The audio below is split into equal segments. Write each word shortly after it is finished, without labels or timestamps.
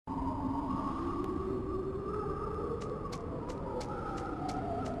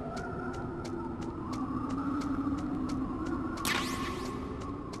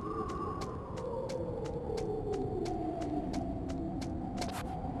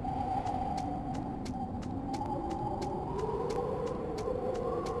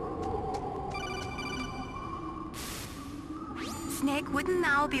wouldn't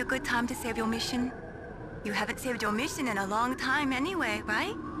now be a good time to save your mission? You haven't saved your mission in a long time anyway,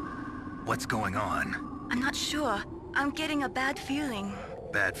 right? What's going on? I'm not sure. I'm getting a bad feeling.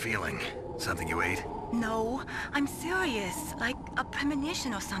 Bad feeling? Something you ate? No, I'm serious. Like a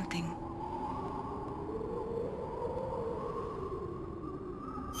premonition or something.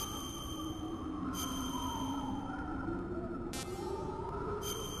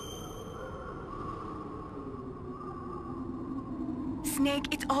 Snake,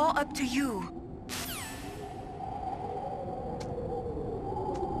 it's all up to you.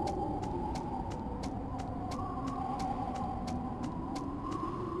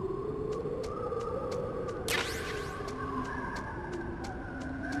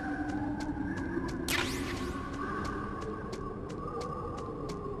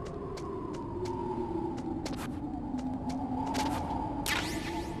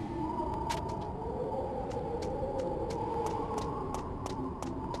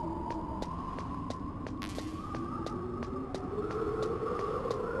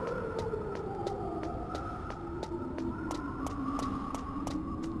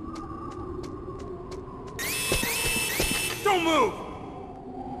 Don't move!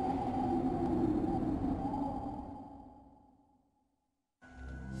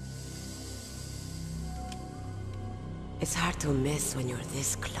 It's hard to miss when you're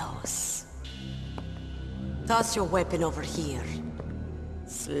this close. Toss your weapon over here.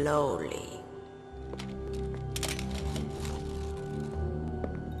 Slowly.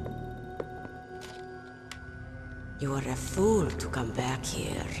 You are a fool to come back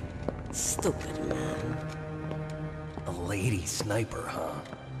here. Stupid man. A lady sniper, huh?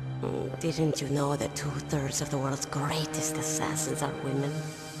 Didn't you know that 2/3 of the world's greatest assassins are women?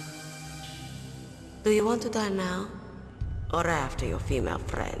 Do you want to die now? Or after your female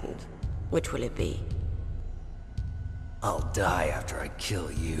friend? Which will it be? I'll die after I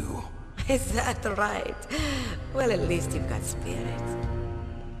kill you. Is that right? Well, at least you've got spirit.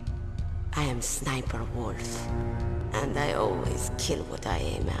 I am Sniper Wolf, and I always kill what I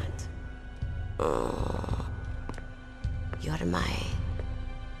aim at. Oh, you're my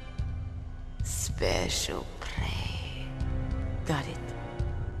special prey. Got it?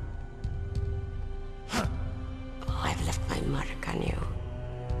 Oh, I've left my mark on you.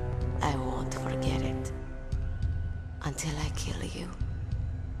 I won't forget it. Until I kill you.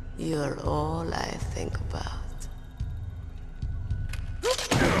 You're all I think about.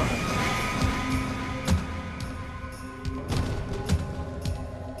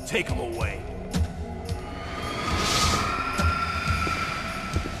 Take him away.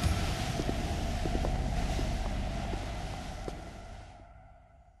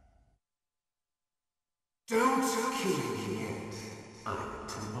 Don't kill me yet. I'm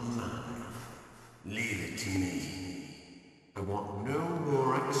too alive. Leave it to me. I want no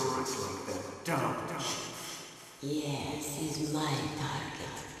more accidents like that, don't you? Yes, he's my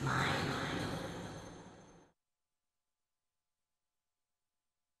target. Mine.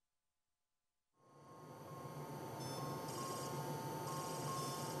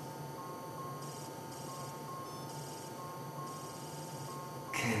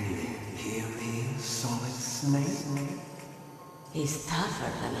 Can you hear me, Solid Snake? He's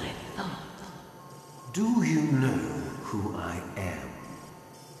tougher than I thought. Do you know who I am?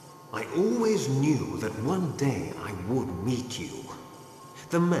 I always knew that one day I would meet you.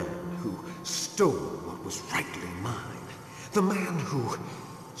 The man who stole what was rightly mine. The man who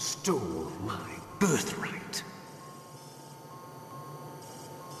stole my birthright.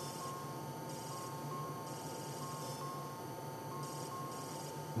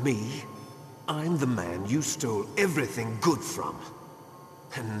 Me? I'm the man you stole everything good from.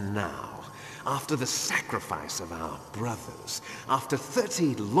 And now, after the sacrifice of our brothers, after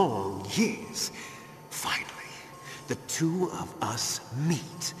 30 long years, finally, the two of us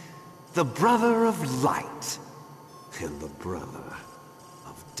meet. The brother of light and the brother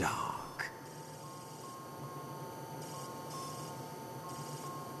of dark.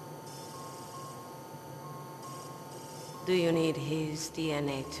 Do you need his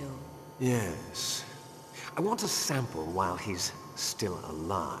DNA too? Yes. I want a sample while he's still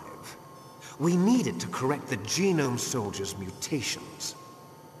alive. We need it to correct the Genome Soldier's mutations.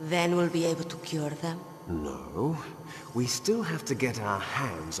 Then we'll be able to cure them? No. We still have to get our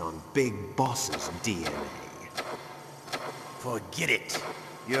hands on Big Boss's DNA. Forget it.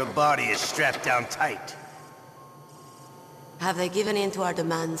 Your body is strapped down tight. Have they given in to our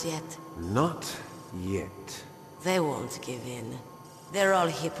demands yet? Not yet. They won't give in. They're all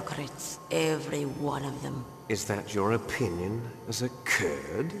hypocrites, every one of them. Is that your opinion as a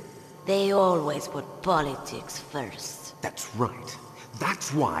Kurd? They always put politics first. That's right.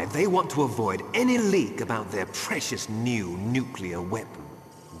 That's why they want to avoid any leak about their precious new nuclear weapon.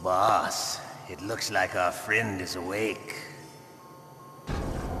 Boss, it looks like our friend is awake.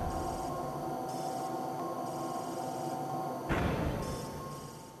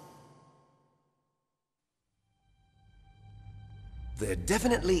 There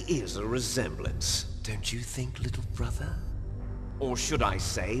definitely is a resemblance, don't you think, little brother? Or should I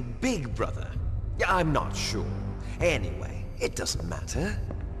say, big brother? I'm not sure. Anyway, it doesn't matter.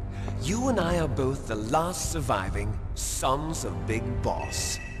 You and I are both the last surviving sons of Big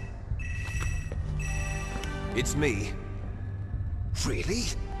Boss. It's me. Really?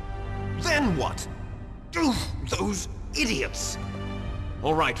 Then what? Oof, those idiots!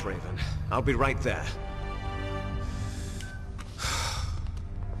 All right, Raven. I'll be right there.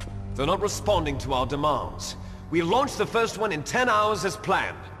 They're not responding to our demands. We launched the first one in 10 hours as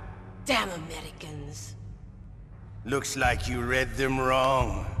planned. Damn Americans. Looks like you read them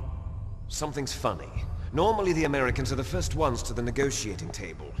wrong. Something's funny. Normally the Americans are the first ones to the negotiating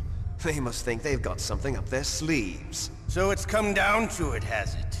table. They must think they've got something up their sleeves. So it's come down to it,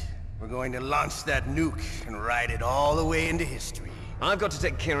 has it? We're going to launch that nuke and ride it all the way into history. I've got to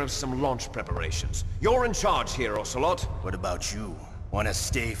take care of some launch preparations. You're in charge here, Ocelot. What about you? Wanna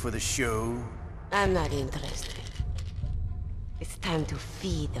stay for the show? I'm not interested. It's time to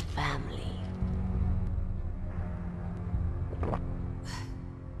feed the family.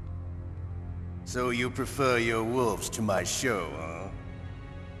 So you prefer your wolves to my show, huh?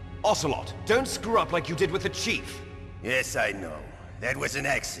 Ocelot, don't screw up like you did with the Chief. Yes, I know. That was an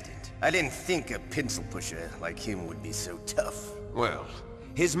accident. I didn't think a pencil pusher like him would be so tough. Well,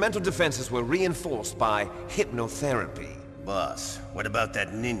 his mental defenses were reinforced by hypnotherapy. Boss, what about that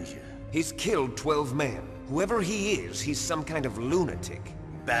ninja? He's killed 12 men. Whoever he is, he's some kind of lunatic.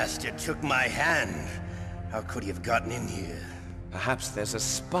 Bastard took my hand. How could he have gotten in here? Perhaps there's a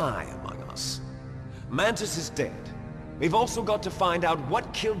spy among us. Mantis is dead. We've also got to find out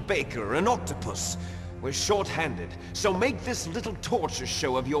what killed Baker and Octopus. We're short-handed, so make this little torture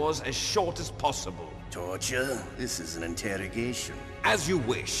show of yours as short as possible. Torture? This is an interrogation. As you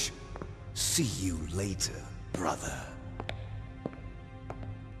wish. See you later, brother.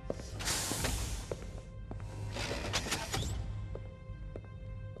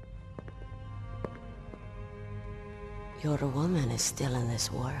 Your woman is still in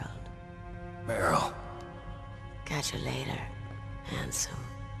this world. Meryl. Catch you later, handsome.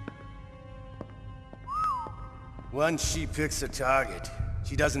 Once she picks a target,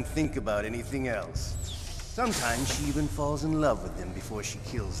 she doesn't think about anything else. Sometimes she even falls in love with them before she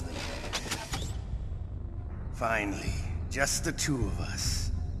kills them. Finally, just the two of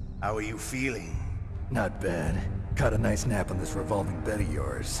us. How are you feeling? Not bad. Caught a nice nap on this revolving bed of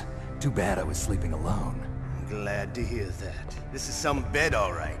yours. Too bad I was sleeping alone. Glad to hear that. This is some bed,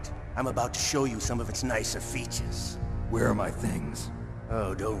 all right. I'm about to show you some of its nicer features. Where are my things?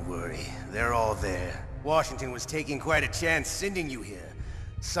 Oh, don't worry. They're all there. Washington was taking quite a chance sending you here.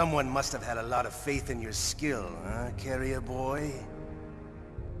 Someone must have had a lot of faith in your skill, huh, carrier boy?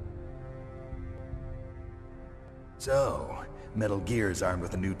 So, Metal Gear's armed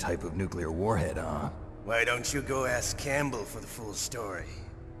with a new type of nuclear warhead, huh? Why don't you go ask Campbell for the full story?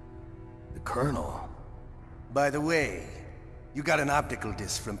 The Colonel? By the way, you got an optical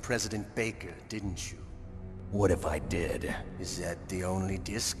disc from President Baker, didn't you? What if I did? Is that the only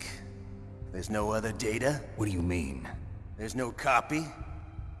disc? There's no other data? What do you mean? There's no copy?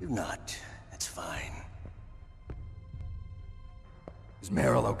 If not, that's fine. Is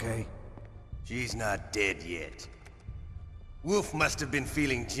Meryl okay? She's not dead yet. Wolf must have been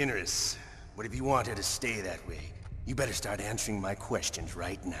feeling generous. But if you want her to stay that way, you better start answering my questions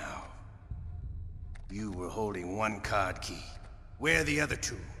right now. You were holding one card key. Where are the other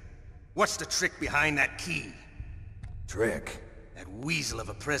two? What's the trick behind that key? Trick? That weasel of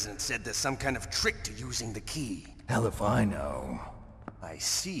a president said there's some kind of trick to using the key. Hell if I know. I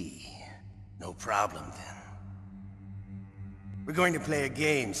see. No problem then. We're going to play a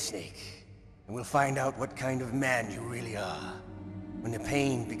game, Snake. And we'll find out what kind of man you really are. When the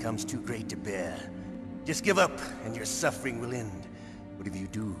pain becomes too great to bear, just give up and your suffering will end. But if you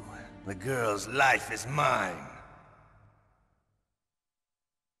do, the girl's life is mine.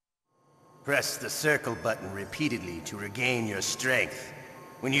 Press the circle button repeatedly to regain your strength.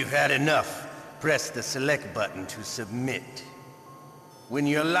 When you've had enough, press the select button to submit. When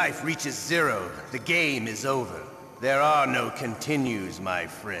your life reaches 0, the game is over. There are no continues, my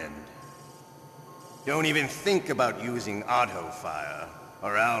friend. Don't even think about using auto-fire,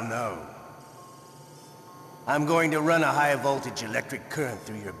 or I'll know. I'm going to run a high-voltage electric current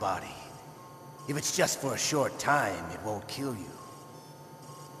through your body. If it's just for a short time, it won't kill you.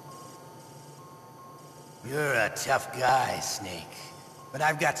 You're a tough guy, Snake. But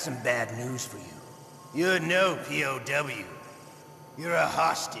I've got some bad news for you. You're no POW. You're a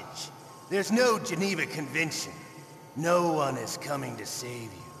hostage. There's no Geneva Convention. No one is coming to save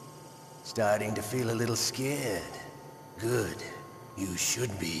you. Starting to feel a little scared. Good. You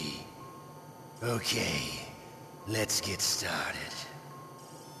should be. Okay, let's get started.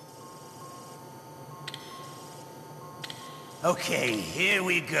 Okay, here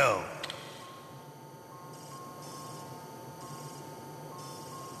we go.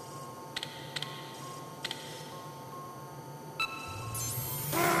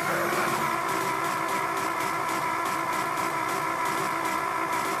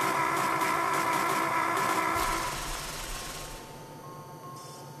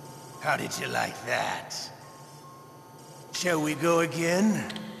 How did you like that? Shall we go again?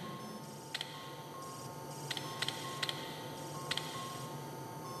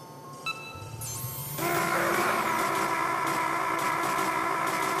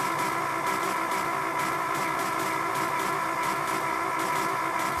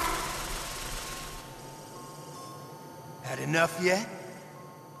 Had enough yet?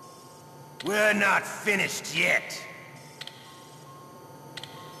 We're not finished yet.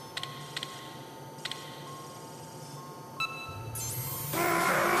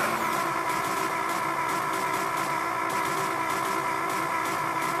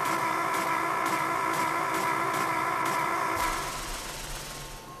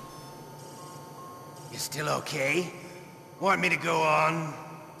 You still okay? Want me to go on?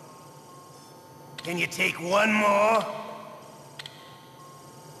 Can you take one more?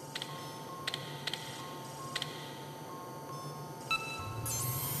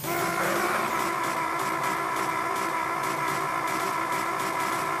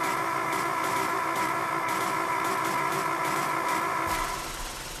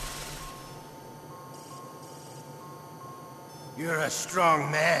 You're a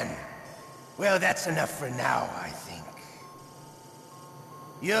strong man. Well, that's enough for now, I think.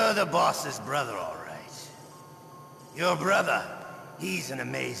 You're the boss's brother, all right. Your brother, he's an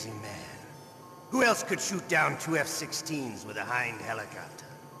amazing man. Who else could shoot down two F-16s with a Hind helicopter?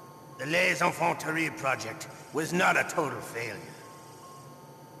 The Les Infanteries project was not a total failure.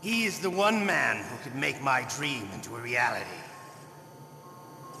 He is the one man who could make my dream into a reality.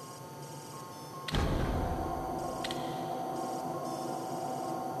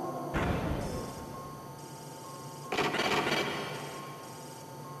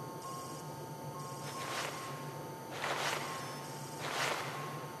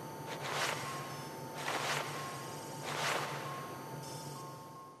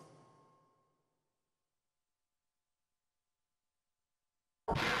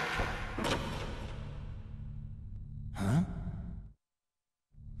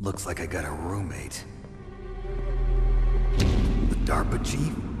 Looks like I got a roommate. The DARPA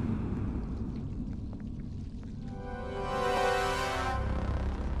chief?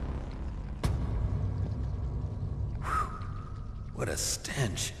 Whew. What a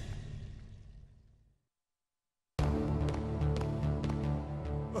stench.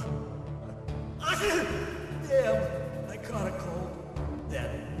 Damn, I caught a cold. That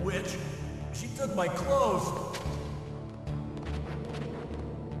witch. She took my clothes.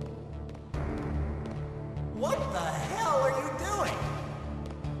 What the hell are you doing?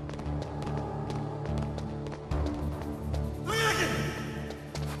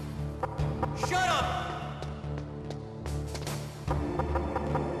 Shut up!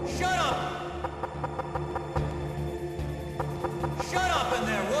 Shut up! Shut up in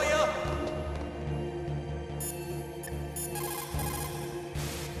there, will ya?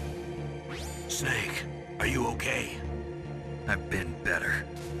 Snake, are you okay? I've been better.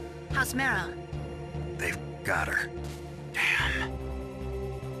 How's Meryl? They've got her. Damn.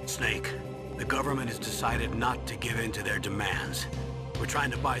 Snake, the government has decided not to give in to their demands. We're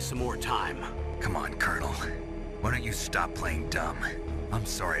trying to buy some more time. Come on, Colonel. Why don't you stop playing dumb? I'm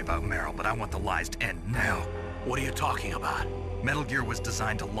sorry about Meryl, but I want the lies to end now. What are you talking about? Metal Gear was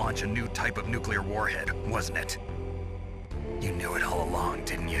designed to launch a new type of nuclear warhead, wasn't it? You knew it all along,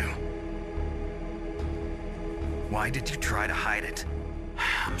 didn't you? Why did you try to hide it?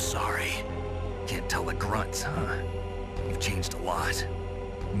 I'm sorry. Can't tell the grunts, huh? You've changed a lot.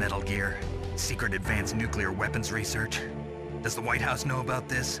 Metal Gear, secret advanced nuclear weapons research. Does the White House know about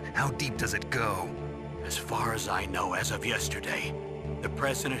this? How deep does it go? As far as I know, as of yesterday, the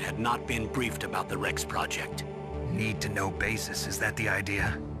President had not been briefed about the Rex project. Need-to-know basis, is that the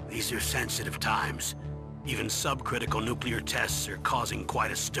idea? These are sensitive times. Even subcritical nuclear tests are causing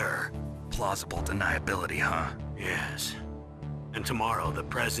quite a stir. Plausible deniability, huh? Yes. And tomorrow, the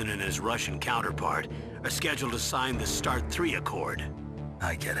President and his Russian counterpart are scheduled to sign the START 3 Accord.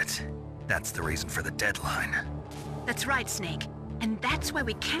 I get it. That's the reason for the deadline. That's right, Snake. And that's why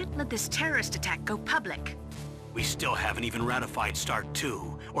we can't let this terrorist attack go public. We still haven't even ratified START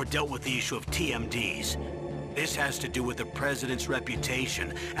 2, or dealt with the issue of TMDs. This has to do with the President's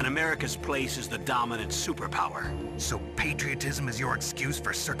reputation, and America's place as the dominant superpower. So patriotism is your excuse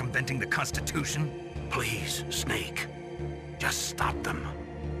for circumventing the Constitution? Please, Snake. Just stop them.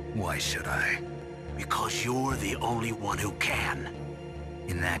 Why should I? Because you're the only one who can.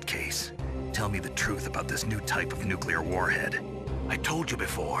 In that case, tell me the truth about this new type of nuclear warhead. I told you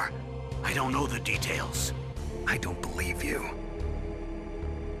before. I don't know the details. I don't believe you.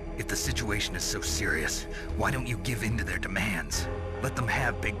 If the situation is so serious, why don't you give in to their demands? Let them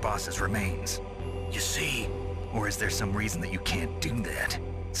have Big Boss's remains. You see? Or is there some reason that you can't do that?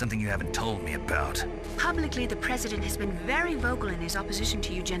 Something you haven't told me about? Publicly, the President has been very vocal in his opposition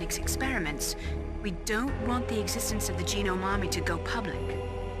to eugenics experiments. We don't want the existence of the Genome Army to go public.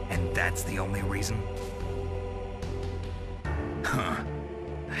 And that's the only reason? Huh.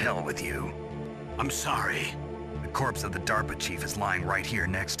 Hell with you. I'm sorry. The corpse of the DARPA chief is lying right here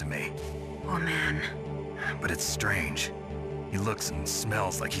next to me. Oh, man. But it's strange. He looks and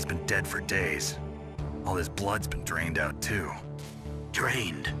smells like he's been dead for days. All his blood's been drained out, too.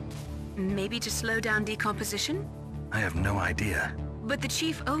 Drained? Maybe to slow down decomposition? I have no idea. But the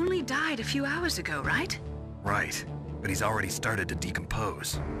chief only died a few hours ago, right? Right. But he's already started to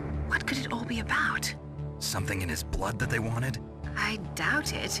decompose. What could it all be about? Something in his blood that they wanted? I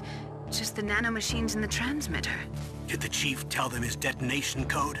doubt it. Just the nanomachines in the transmitter. Did the chief tell them his detonation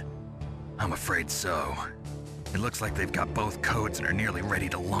code? I'm afraid so. It looks like they've got both codes and are nearly ready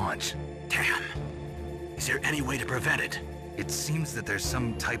to launch. Damn. Is there any way to prevent it? It seems that there's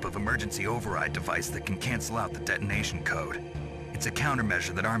some type of emergency override device that can cancel out the detonation code. It's a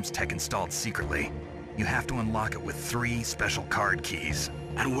countermeasure that Arms Tech installed secretly. You have to unlock it with 3 special card keys.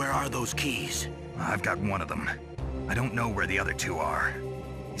 And where are those keys? I've got one of them. I don't know where the other 2 are.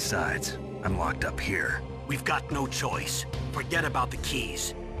 Besides, I'm locked up here. We've got no choice. Forget about the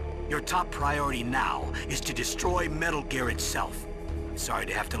keys. Your top priority now is to destroy Metal Gear itself. I'm sorry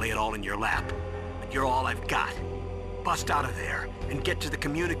to have to lay it all in your lap, but you're all I've got. Bust out of there and get to the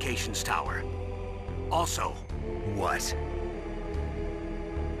communications tower. Also... What?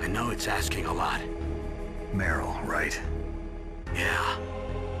 I know it's asking a lot. Meryl, right? Yeah.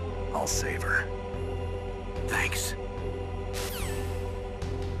 I'll save her. Thanks.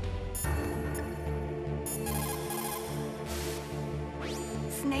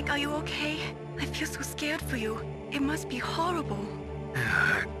 Snake, are you okay? I feel so scared for you. It must be horrible.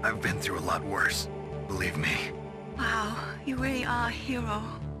 I've been through a lot worse. Believe me. Wow, you really are a hero.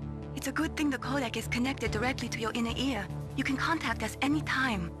 It's a good thing the codec is connected directly to your inner ear. You can contact us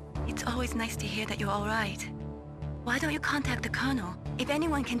anytime. It's always nice to hear that you're all right. Why don't you contact the Colonel? If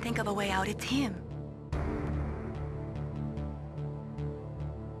anyone can think of a way out, it's him.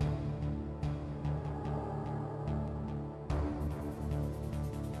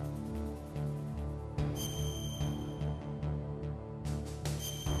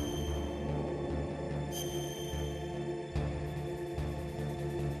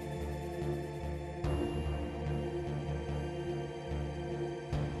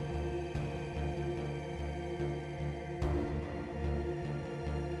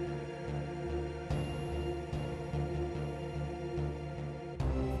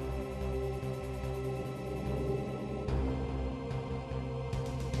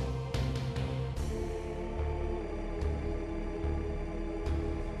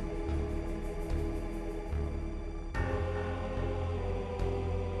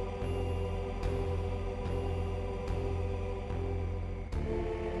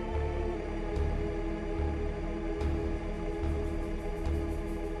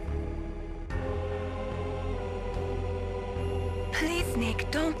 Please,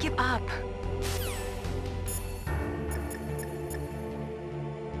 Nick, don't give up.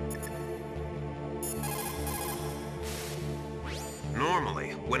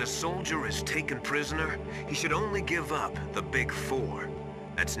 Normally, when a soldier is taken prisoner, he should only give up the big 4.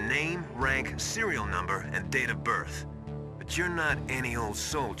 That's name, rank, serial number, and date of birth. But you're not any old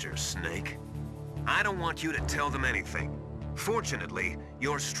soldier, Snake. I don't want you to tell them anything. Fortunately,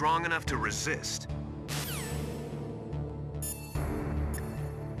 you're strong enough to resist.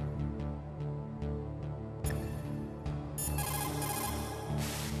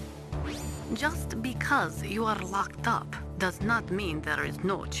 Just because you are locked up does not mean there is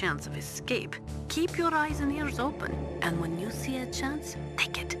no chance of escape. Keep your eyes and ears open, and when you see a chance,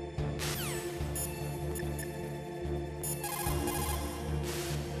 take it.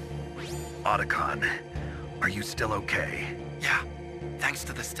 Otacon, Are you still okay? Yeah, thanks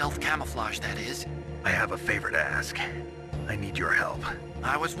to the stealth camouflage, that is. I have a favor to ask. I need your help.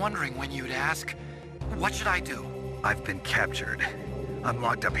 I was wondering when you'd ask. What should I do? I've been captured. I'm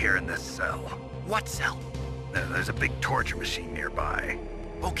locked up here in this cell. What cell? There's a big torture machine nearby.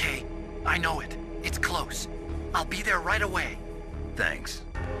 Okay, I know it. It's close. I'll be there right away. Thanks.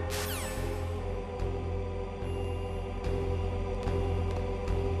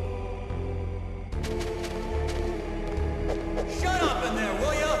 Shut up in there,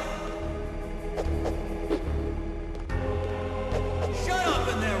 will ya? Shut up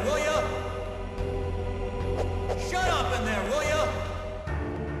in there, will ya? Shut up in there, will ya?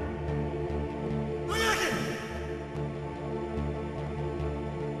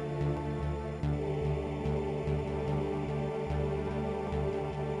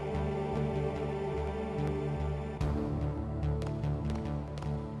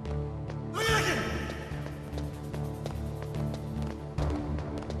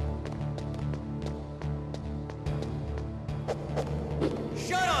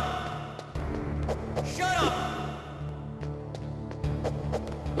 Shut up! Shut up!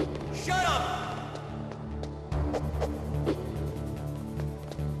 Shut up!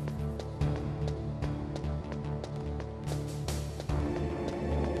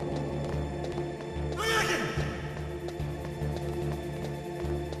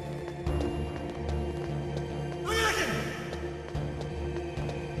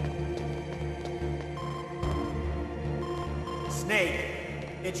 Snake,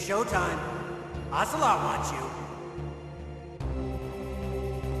 it's showtime. Ocelot wants you.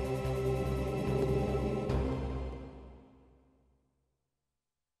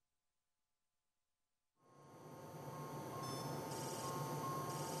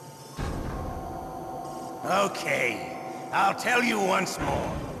 Okay, I'll tell you once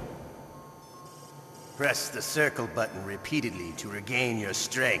more. Press the circle button repeatedly to regain your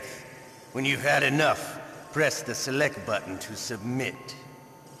strength. When you've had enough, press the select button to submit.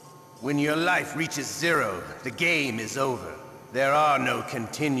 When your life reaches 0, the game is over. There are no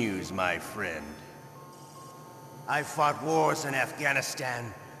continues, my friend. I fought wars in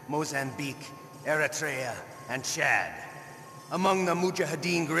Afghanistan, Mozambique, Eritrea, and Chad. Among the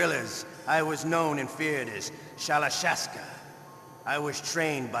Mujahideen guerrillas, I was known and feared as Shalashaska. I was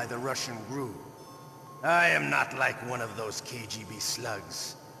trained by the Russian GRU. I am not like one of those KGB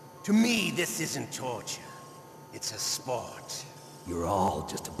slugs. To me, this isn't torture. It's a sport. You're all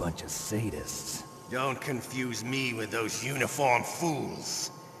just a bunch of sadists. Don't confuse me with those uniformed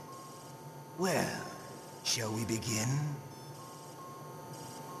fools. Well, shall we begin?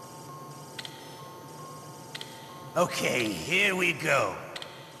 Okay, here we go.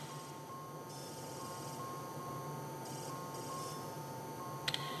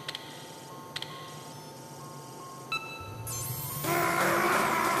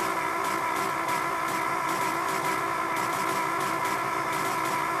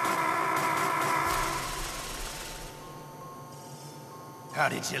 How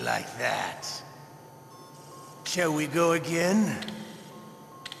did you like that? Shall we go again?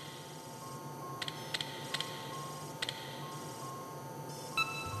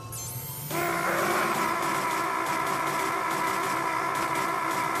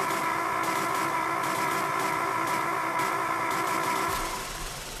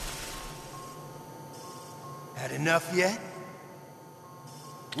 Had enough yet?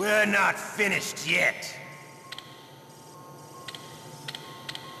 We're not finished yet.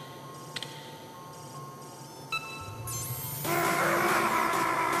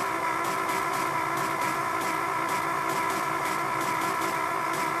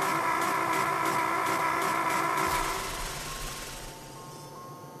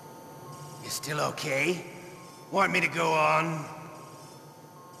 Still okay? Want me to go on?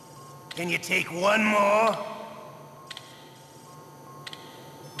 Can you take one more?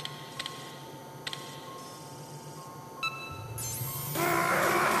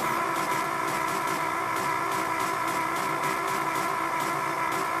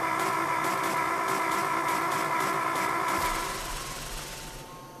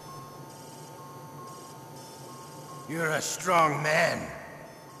 You're a strong man.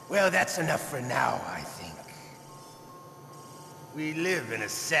 Well, that's enough for now, I think. We live in a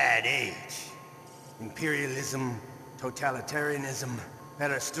sad age. Imperialism, totalitarianism,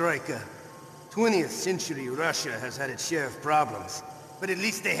 perestroika. 20th century Russia has had its share of problems, but at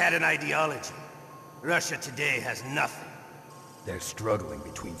least they had an ideology. Russia today has nothing. They're struggling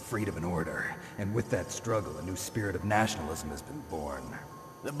between freedom and order, and with that struggle, a new spirit of nationalism has been born.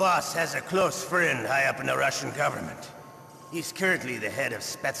 The boss has a close friend high up in the Russian government. He's currently the head of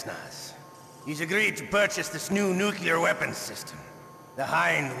Spetsnaz. He's agreed to purchase this new nuclear weapons system. The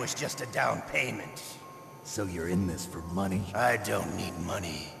Hind was just a down payment. So you're in this for money? I don't need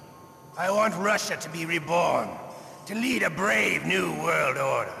money. I want Russia to be reborn, to lead a brave new world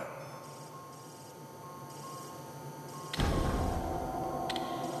order.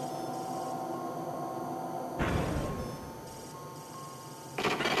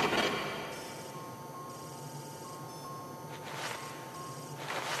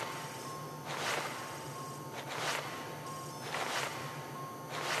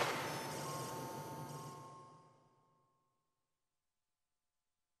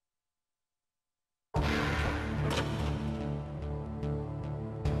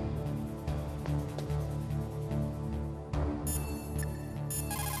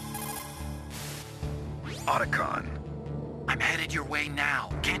 Otacon. I'm headed your way now.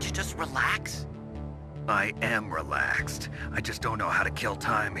 Can't you just relax? I am relaxed. I just don't know how to kill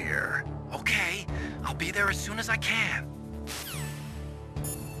time here. Okay, I'll be there as soon as I can.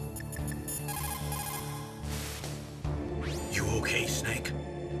 You okay, Snake?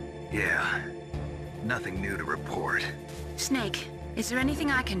 Yeah. Nothing new to report. Snake, is there anything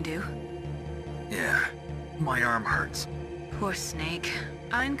I can do? Yeah. My arm hurts. Poor Snake.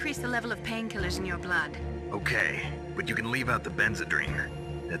 I'll increase the level of painkillers in your blood. Okay, but you can leave out the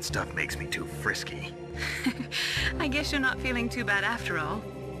Benzedrine. That stuff makes me too frisky. I guess you're not feeling too bad after all.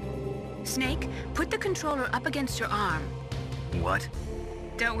 Snake, put the controller up against your arm. What?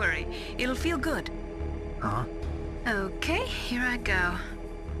 Don't worry, it'll feel good. Huh? Okay, here I go.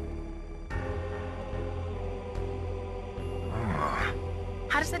 Oh.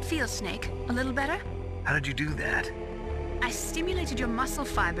 How does that feel, Snake? A little better? How did you do that? I stimulated your muscle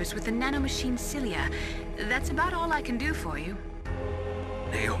fibers with the nanomachine cilia. That's about all I can do for you.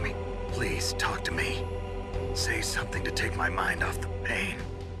 Naomi, please talk to me. Say something to take my mind off the pain.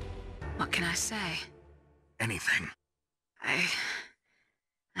 What can I say? Anything.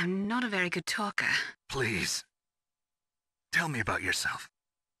 I'm not a very good talker. Please. Tell me about yourself.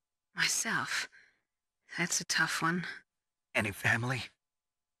 Myself? That's a tough one. Any family?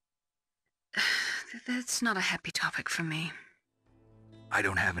 That's not a happy topic for me. I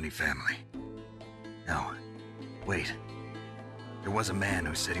don't have any family. No. Wait. There was a man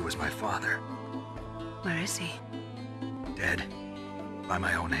who said he was my father. Where is he? Dead. By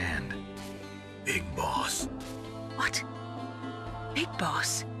my own hand. Big Boss. What? Big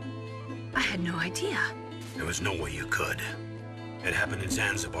Boss? I had no idea. There was no way you could. It happened in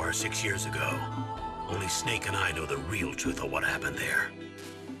Zanzibar 6 years ago. Only Snake and I know the real truth of what happened there.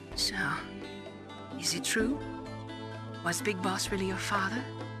 So, is it true? Was Big Boss really your father?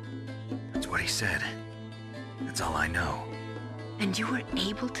 That's what he said. That's all I know. And you were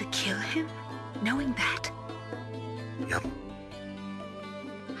able to kill him, knowing that? Yup.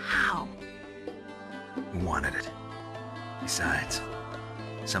 How? He wanted it. Besides,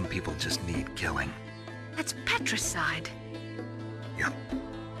 some people just need killing. That's patricide. Yup.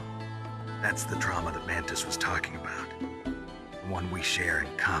 That's the trauma that Mantis was talking about. The one we share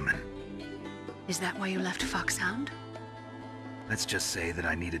in common. Is that why you left Foxhound? Let's just say that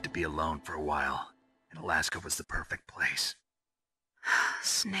I needed to be alone for a while, and Alaska was the perfect place.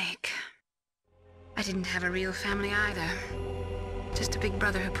 Snake. I didn't have a real family either. Just a big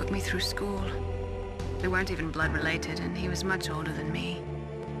brother who put me through school. We weren't even blood related, and he was much older than me.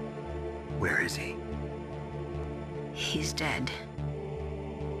 Where is he? He's dead.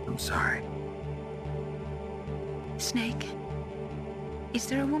 I'm sorry. Snake, is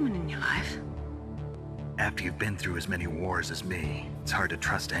there a woman in your life? After you've been through as many wars as me, it's hard to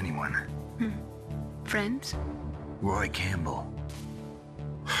trust anyone. Friends? Roy Campbell.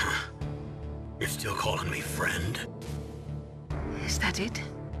 You're still calling me friend? Is that it?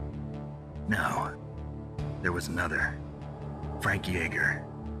 No. There was another. Frank Yeager.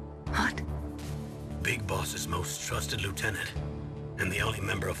 What? Big Boss's most trusted lieutenant, and the only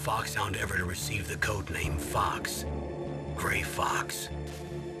member of Foxhound ever to receive the code name Fox. Gray Fox.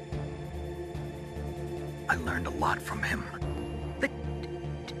 I learned a lot from him. But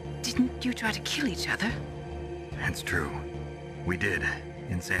didn't you try to kill each other? It's true. We did,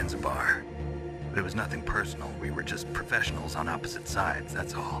 in Zanzibar. But it was nothing personal. We were just professionals on opposite sides,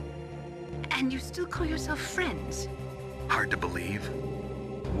 that's all. And you still call yourself friends? Hard to believe.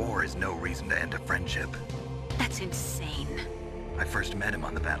 War is no reason to end a friendship. That's insane. I first met him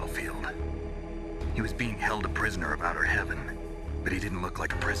on the battlefield. He was being held a prisoner of outer heaven, but he didn't look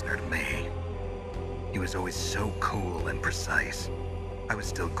like a prisoner to me. He was always so cool and precise. I was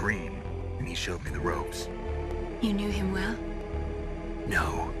still green, and he showed me the ropes. You knew him well?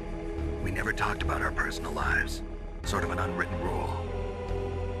 No. We never talked about our personal lives. Sort of an unwritten rule.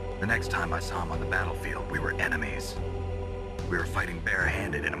 The next time I saw him on the battlefield, we were enemies. We were fighting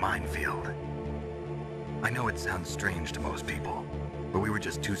barehanded in a minefield. I know it sounds strange to most people, but we were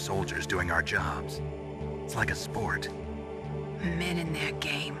just two soldiers doing our jobs. It's like a sport. Men in their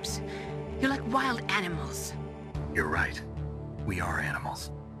games. You're like wild animals. You're right. We are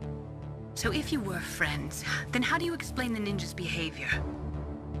animals. So if you were friends, then how do you explain the ninjas' behavior?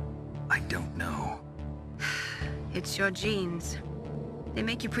 I don't know. It's your genes. They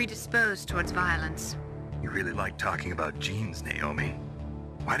make you predisposed towards violence. You really like talking about genes, Naomi.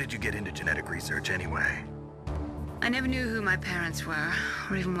 Why did you get into genetic research anyway? I never knew who my parents were,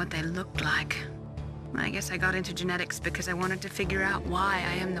 or even what they looked like. I guess I got into genetics because I wanted to figure out why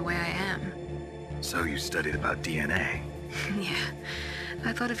I am the way I am. So you studied about DNA? Yeah.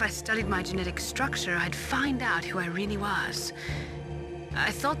 I thought if I studied my genetic structure, I'd find out who I really was. I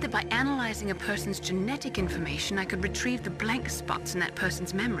thought that by analyzing a person's genetic information, I could retrieve the blank spots in that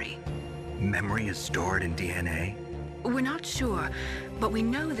person's memory. Memory is stored in DNA? We're not sure, but we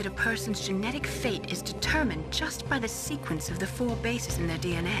know that a person's genetic fate is determined just by the sequence of the 4 bases in their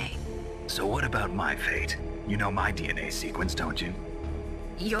DNA. So what about my fate? You know my DNA sequence, don't you?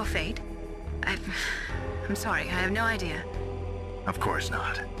 Your fate? I'm sorry, I have no idea. Of course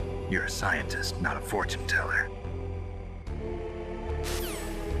not. You're a scientist, not a fortune teller.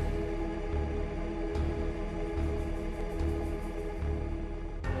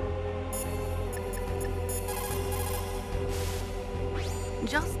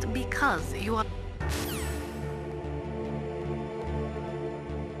 Just because you are...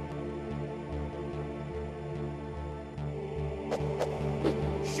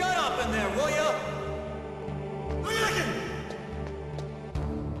 Shut up in there, will ya?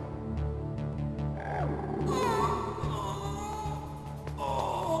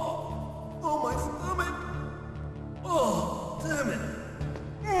 Oh, my stomach! Oh, damn it!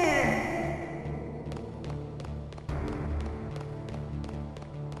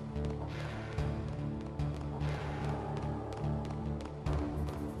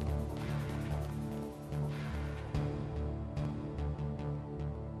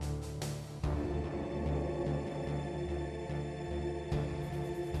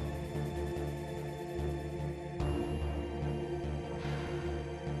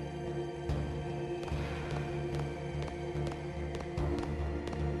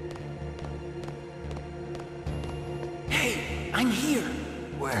 I'm here.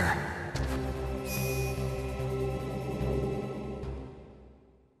 Where?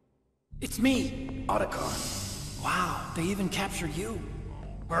 It's me. Otacon. Wow, they even captured you.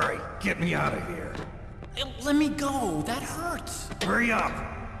 Hurry, get me out of here. Let me go. That hurts. Hurry up!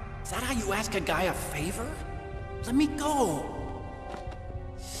 Is that how you ask a guy a favor? Let me go.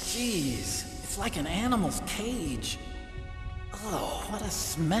 Jeez, it's like an animal's cage. Oh, what a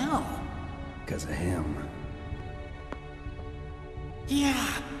smell. Because of him. Yeah,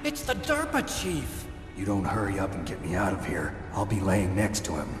 it's the Derpa Chief. You don't hurry up and get me out of here, I'll be laying next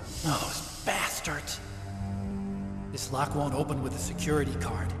to him. Those bastards. This lock won't open with a security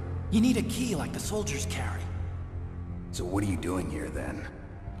card. You need a key like the soldiers carry. So what are you doing here then?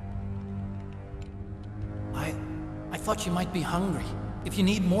 I thought you might be hungry. If you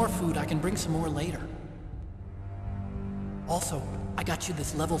need more food, I can bring some more later. Also, I got you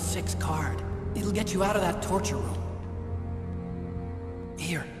this level 6 card. It'll get you out of that torture room.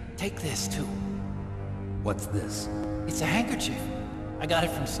 Here, take this too. What's this? It's a handkerchief. I got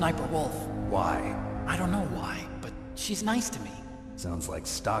it from Sniper Wolf. Why? I don't know why, but she's nice to me. Sounds like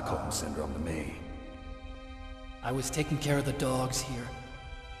Stockholm Syndrome to me. I was taking care of the dogs here.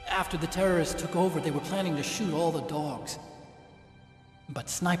 After the terrorists took over, they were planning to shoot all the dogs. But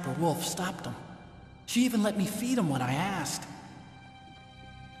Sniper Wolf stopped them. She even let me feed them when I asked.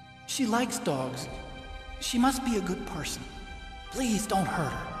 She likes dogs. She must be a good person. Please don't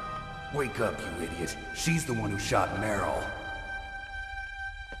hurt her. Wake up, you idiot. She's the one who shot Meryl.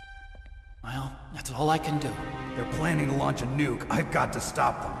 Well, that's all I can do. They're planning to launch a nuke. I've got to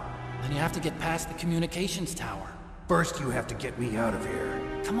stop them. Then you have to get past the communications tower. First, you have to get me out of here.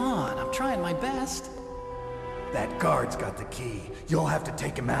 Come on, I'm trying my best. That guard's got the key. You'll have to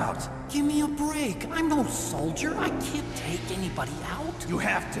take him out. Give me a break. I'm no soldier. I can't take anybody out. You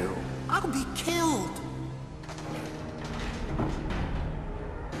have to. I'll be killed.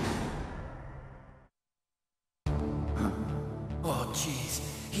 Oh, jeez.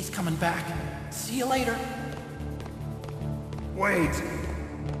 He's coming back. See you later. Wait!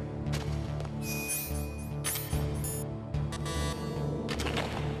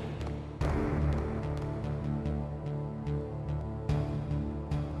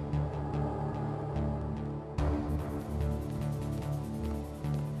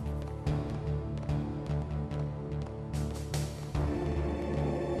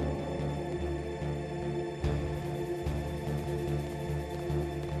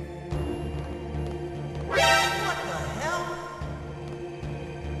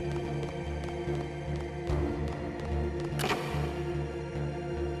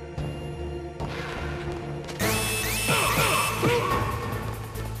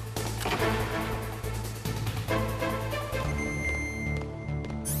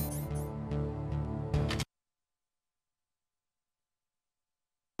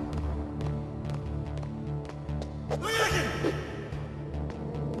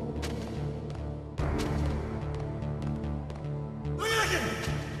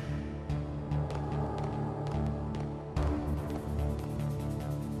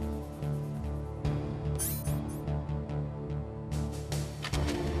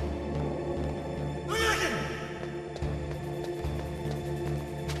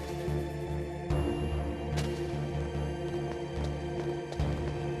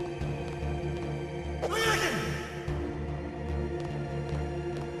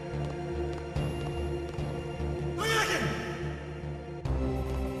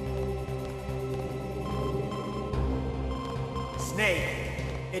 Snake,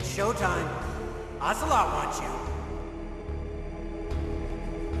 it's showtime. Ocelot wants you.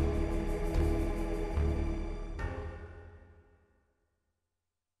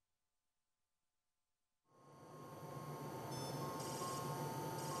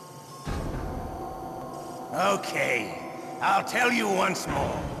 Okay, I'll tell you once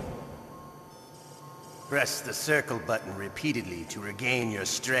more. Press the circle button repeatedly to regain your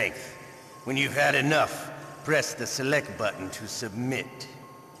strength. When you've had enough, press the select button to submit.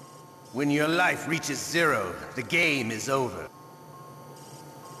 When your life reaches 0, the game is over.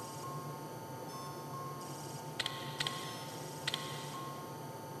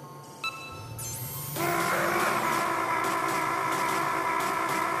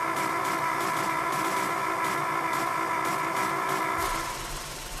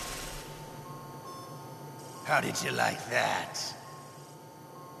 How did you like that?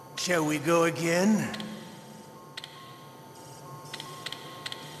 Shall we go again?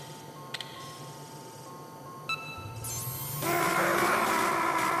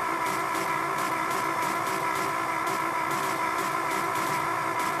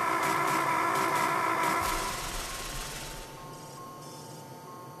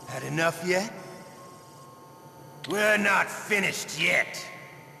 Had enough yet? We're not finished yet.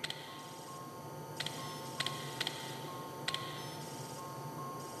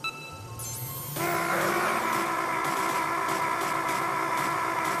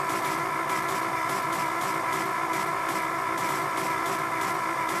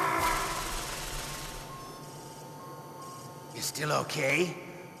 You still okay?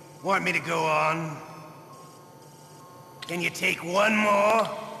 Want me to go on? Can you take one more?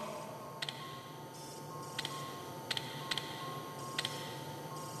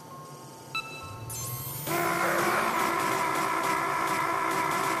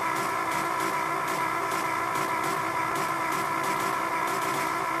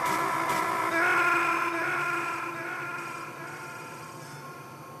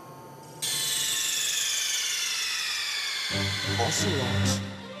 Ocelot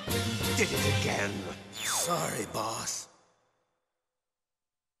did it again. Sorry, boss.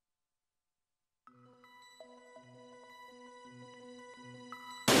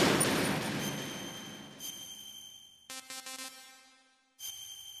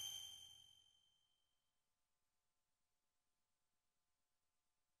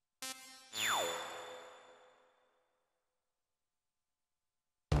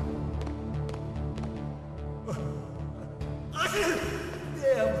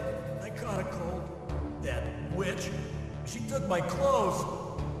 Damn, I caught a cold. That witch, she took my clothes.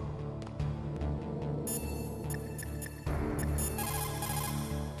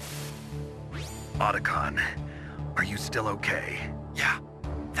 Otacon, are you still okay? Yeah,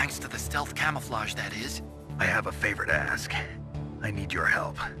 thanks to the stealth camouflage, that is. I have a favor to ask. I need your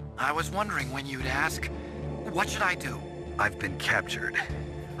help. I was wondering when you'd ask. What should I do? I've been captured.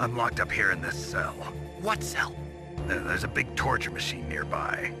 I'm locked up here in this cell. What cell? There's a big torture machine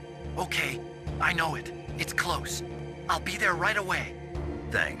nearby. Okay, I know it. It's close. I'll be there right away.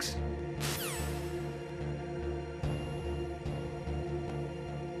 Thanks.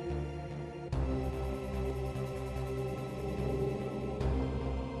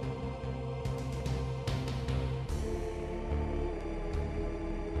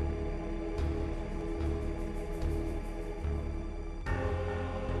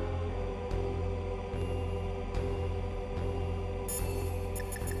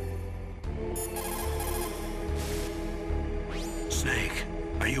 Snake,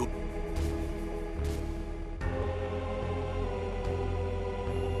 are you...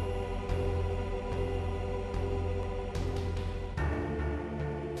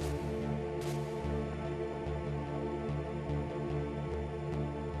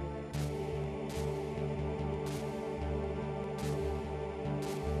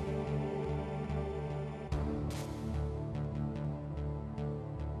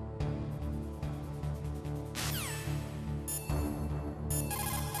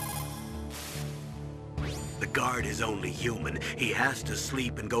 guard is only human. He has to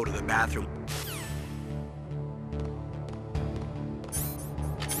sleep and go to the bathroom.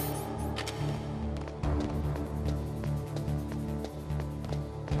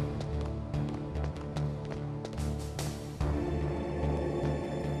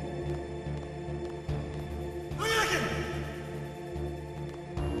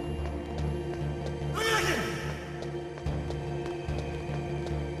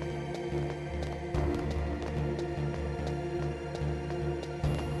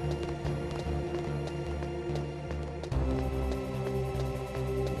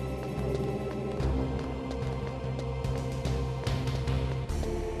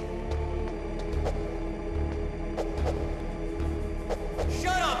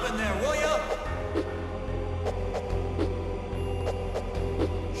 Shut up in there, will ya?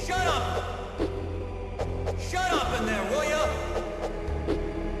 Shut up! Shut up in there, will ya?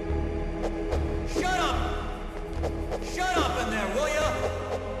 Shut up! Shut up in there, will ya?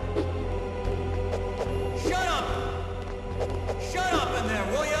 Shut up! Shut up in there,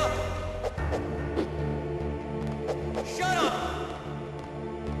 will ya? Shut up!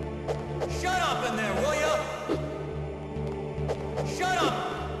 Shut up in there, will ya? Shut up!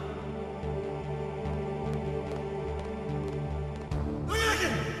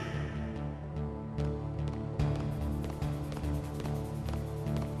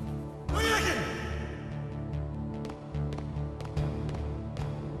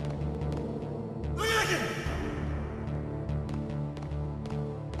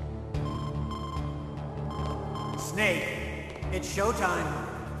 Snake, it's showtime.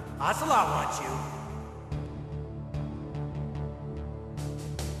 Ocelot wants you.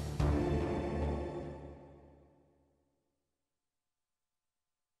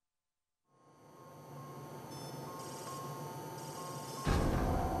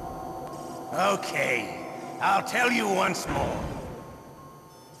 Okay, I'll tell you once more.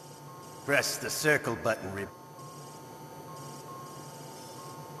 Press the circle button.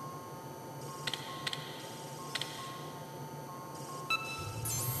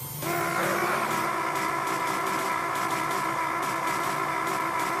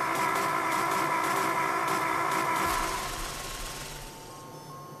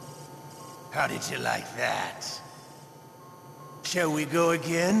 How did you like that? Shall we go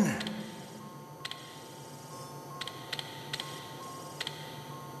again?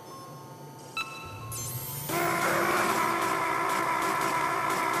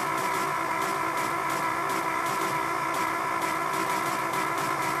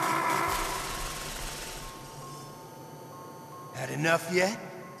 Had enough yet?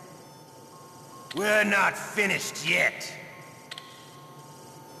 We're not finished yet.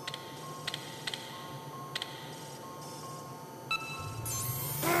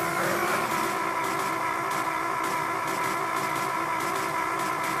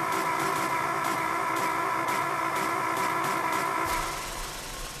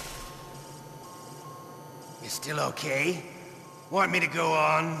 You still okay? Want me to go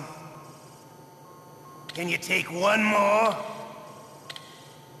on? Can you take one more?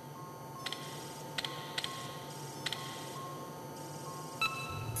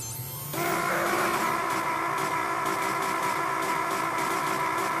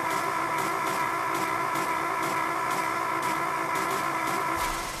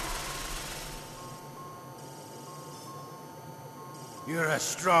 You're a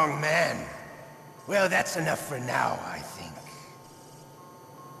strong man. Well, that's enough for now, I think.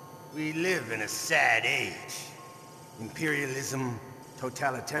 We live in a sad age. Imperialism,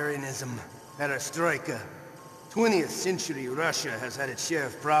 totalitarianism, perestroika. 20th century Russia has had its share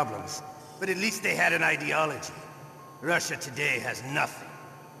of problems, but at least they had an ideology. Russia today has nothing.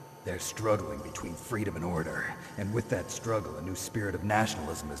 They're struggling between freedom and order, and with that struggle, a new spirit of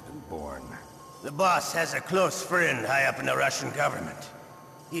nationalism has been born. The boss has a close friend high up in the Russian government.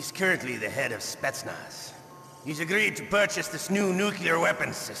 He's currently the head of Spetsnaz. He's agreed to purchase this new nuclear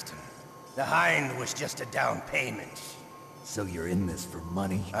weapons system. The Hind was just a down payment. So you're in this for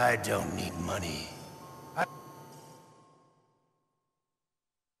money? I don't need money.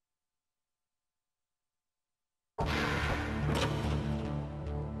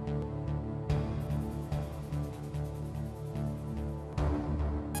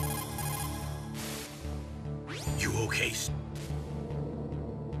 You okay?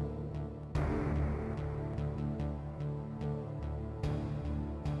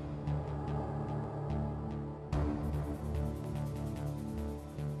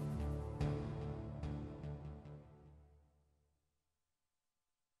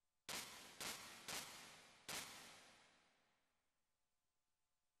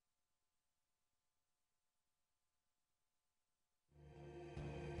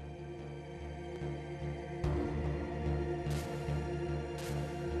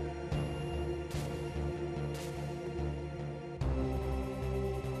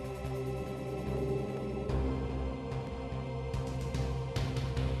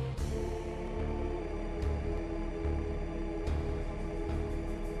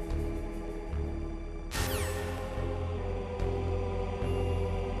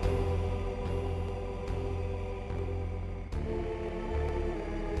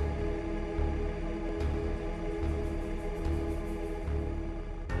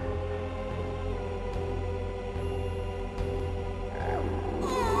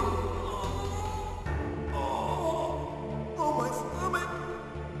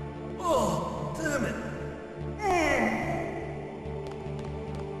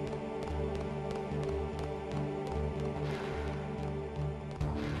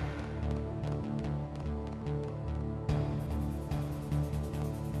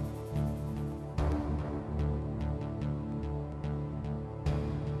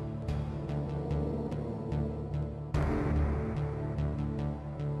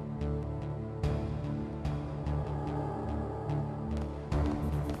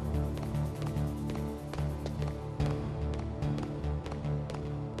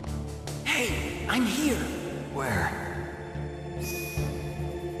 I'm here. Where?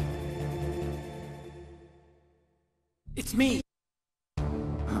 It's me.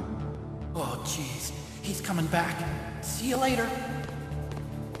 Oh, jeez. He's coming back. See you later.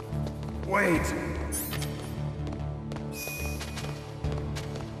 Wait!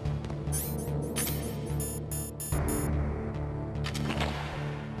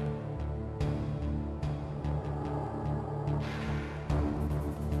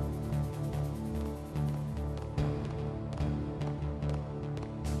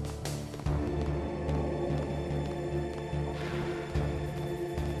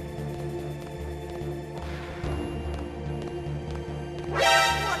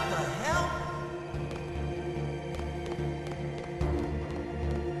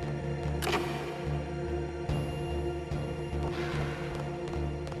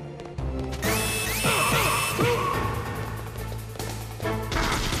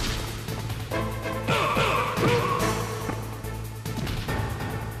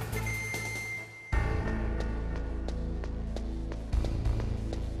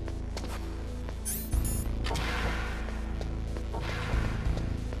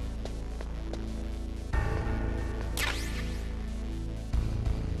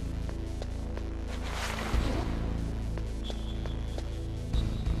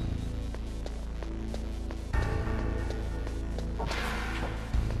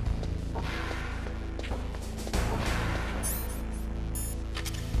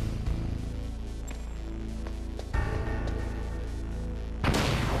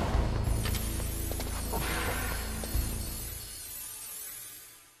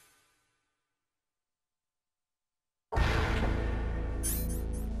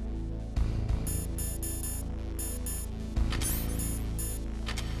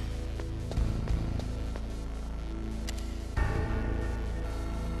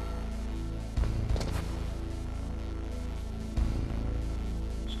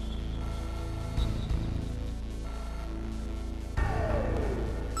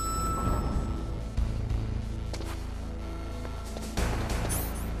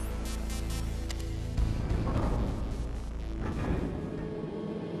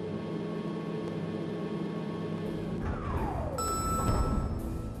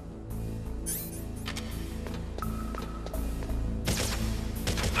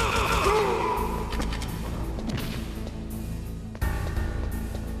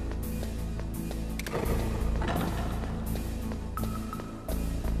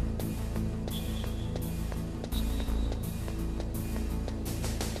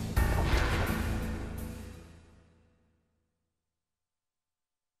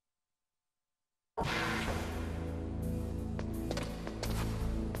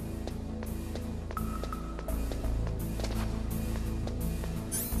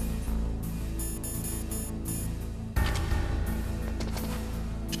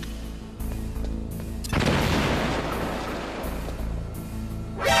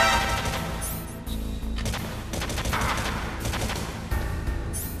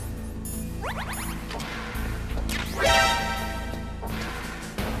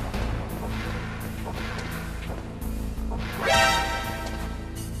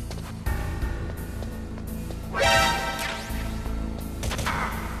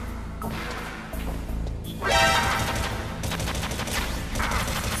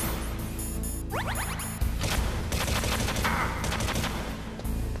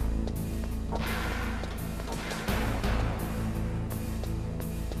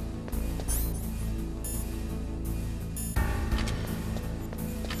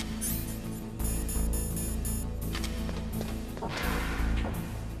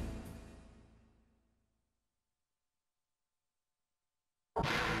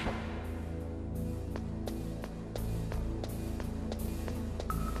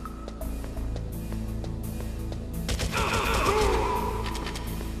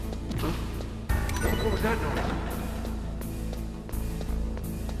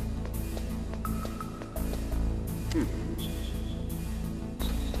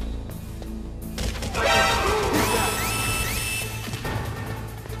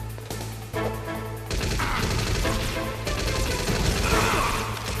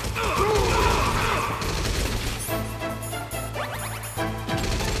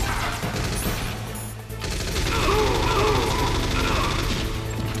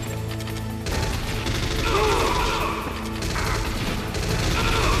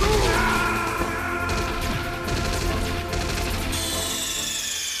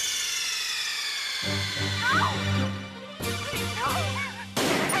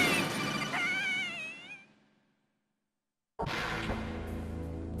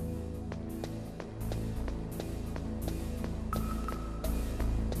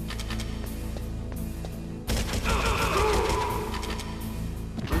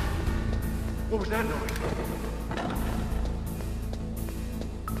 was that noise?